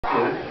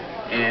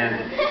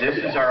And this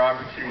is our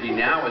opportunity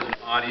now as an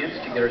audience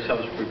to get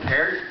ourselves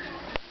prepared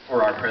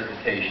for our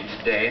presentation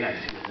today. And I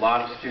see a lot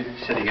of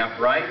students sitting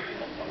upright,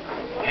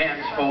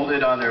 hands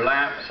folded on their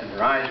laps, and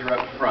their eyes are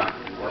up front.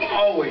 We're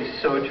always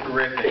so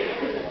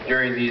terrific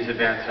during these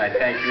events, and I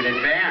thank you in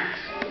advance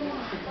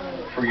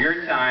for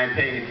your time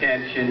paying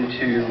attention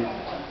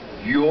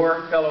to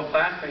your fellow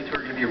classmates who are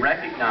going to be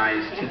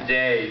recognized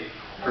today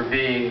for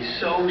being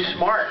so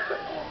smart,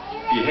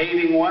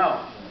 behaving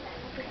well.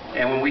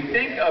 And when we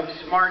think of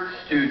smart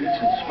students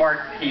and smart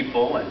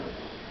people, and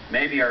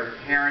maybe our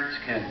parents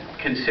can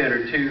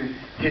consider too,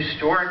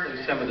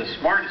 historically some of the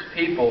smartest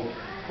people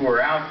who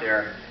are out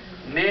there,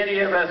 many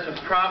of us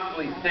would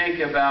probably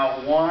think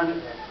about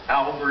one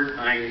Albert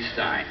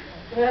Einstein.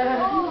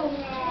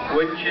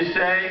 Wouldn't you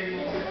say?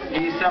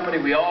 He's somebody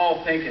we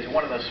all think is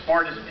one of the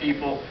smartest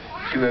people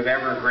to have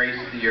ever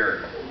graced the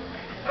earth.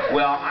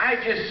 Well, I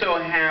just so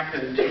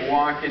happened to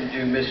walk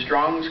into Miss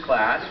Strong's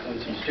class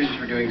when some students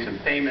were doing some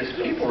famous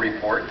people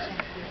reports,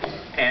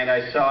 and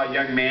I saw a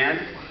young man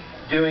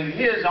doing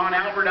his on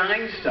Albert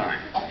Einstein.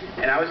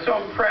 And I was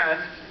so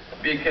impressed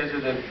because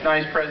of the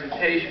nice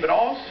presentation, but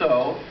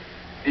also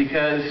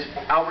because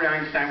Albert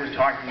Einstein was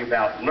talking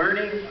about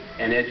learning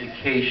and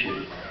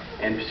education.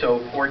 And so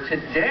for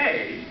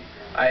today,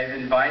 I have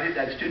invited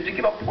that student to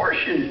give a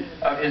portion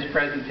of his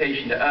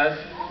presentation to us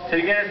to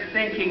get us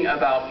thinking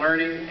about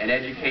learning and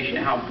education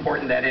and how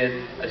important that is,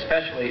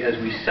 especially as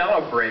we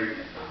celebrate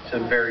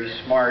some very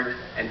smart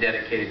and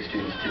dedicated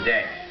students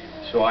today.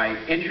 So I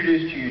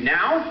introduce to you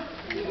now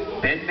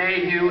Ben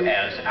Mayhew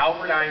as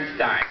Albert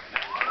Einstein.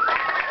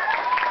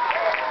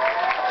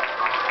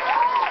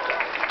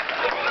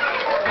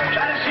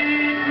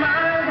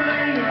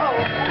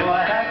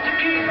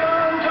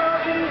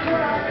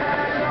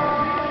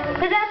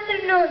 Good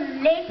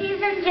afternoon,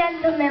 ladies and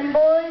gentlemen,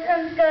 boys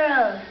and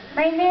girls.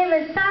 My name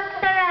is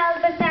Dr.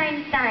 Albert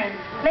Einstein.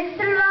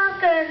 Mr.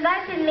 Walker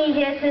invited me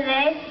here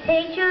today to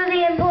teach you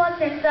the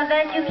importance of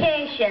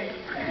education.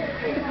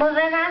 Well,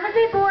 when I was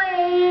a boy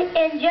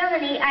in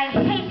Germany, I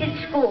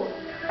hated school.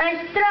 My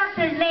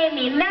instructors made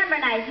me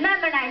memorize. Who can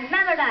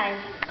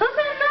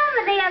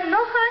remember they have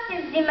no heart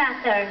in the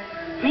matter?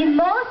 The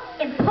most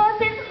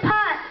important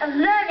part of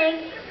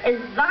learning is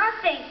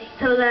wanting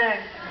to learn.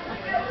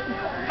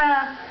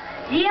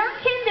 The young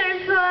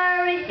kinders who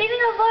are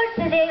receiving awards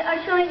today are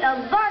showing a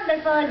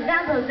wonderful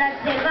example that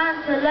they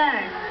want to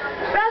learn.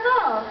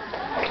 Bravo!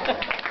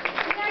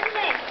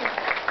 Congratulations.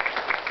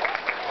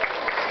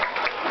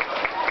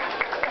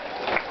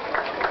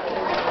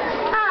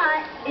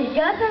 Art is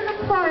just as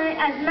important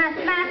as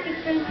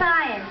mathematics and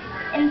science.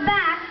 In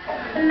fact,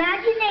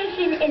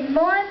 imagination is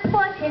more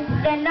important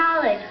than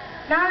knowledge.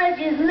 Knowledge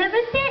is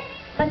limited,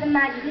 but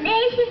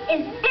imagination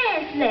is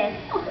endless.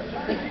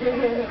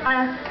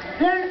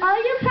 Learn all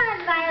you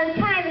can while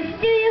time is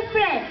still your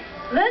friend.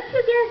 Work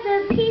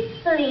together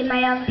peacefully, my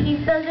young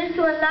peace builders,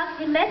 to unlock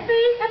the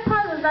mysteries and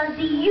puzzles of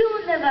the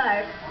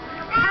universe.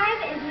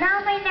 Time is now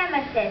my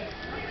nemesis.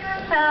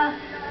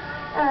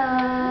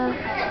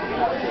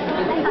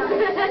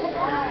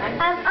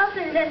 I've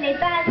often been a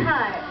bad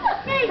heart.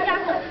 Silly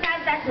doctor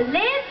describes that to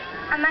live,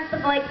 I must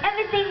avoid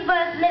everything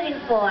worth living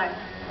for.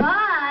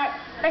 But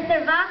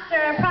Mr.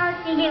 Walker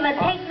promised me he would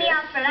take me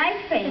out for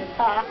ice cream.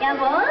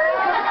 Jawohl?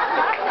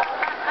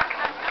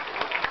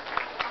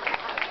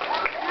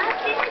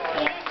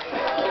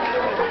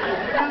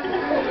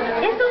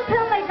 This will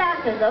tell my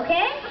doctors,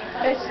 okay?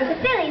 The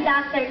silly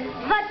doctors,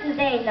 what do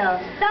they know?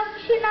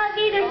 Doctors should not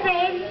be the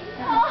same.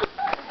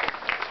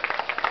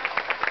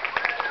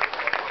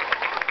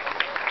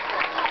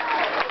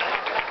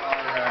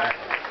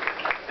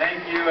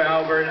 Thank you,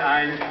 Albert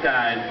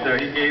Einstein. So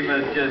he gave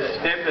us just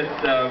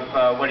snippets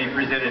of what he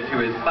presented to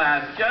his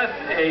class. Just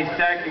a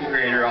second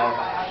grader,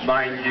 I'll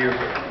mind you.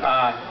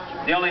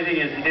 The only thing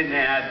is he didn't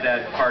add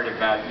that part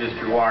about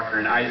Mr. Walker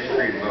and ice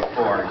cream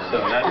before. So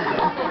that's,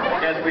 I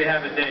guess we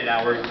have a date,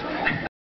 Albert.